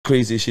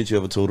craziest shit you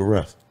ever told a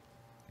ref?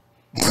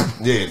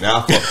 Yeah,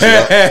 now I fucked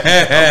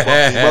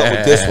him up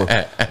with this one.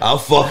 I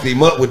fucked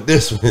him up with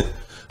this one.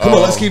 Come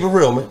on, let's keep it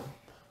real, man.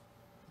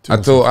 I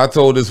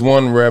told this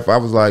one ref, I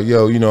was like,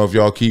 yo, you know, if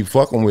y'all keep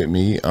fucking with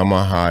me, I'm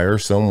gonna hire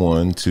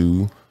someone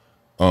to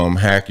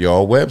hack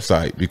y'all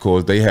website,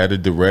 because they had a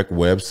direct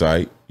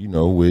website, you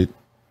know, with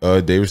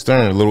David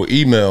Stern, a little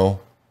email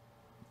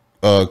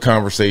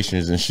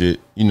conversations and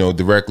shit, you know,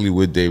 directly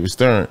with David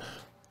Stern.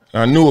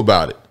 And I knew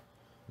about it.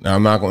 Now,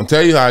 I'm not going to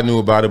tell you how I knew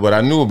about it, but I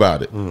knew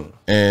about it.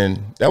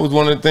 And that was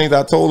one of the things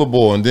I told the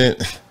boy. And then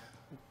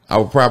I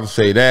would probably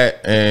say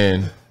that.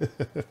 And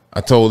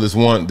I told this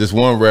one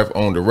ref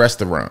owned a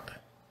restaurant,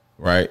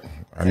 right?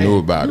 I knew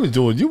about it.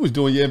 You was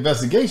doing your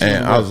investigation.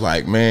 And I was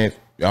like, man,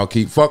 y'all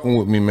keep fucking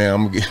with me, man.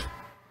 I'm going to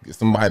get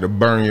somebody to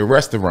burn your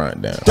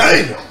restaurant down.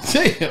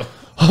 Damn.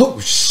 Oh,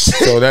 shit.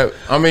 So that,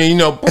 I mean, you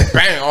know,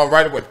 bang, all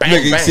right away, bang,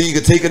 nigga, bang. See, you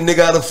can take a nigga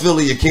out of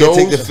Philly. You can't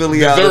take the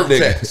Philly out of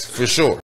nigga. For sure.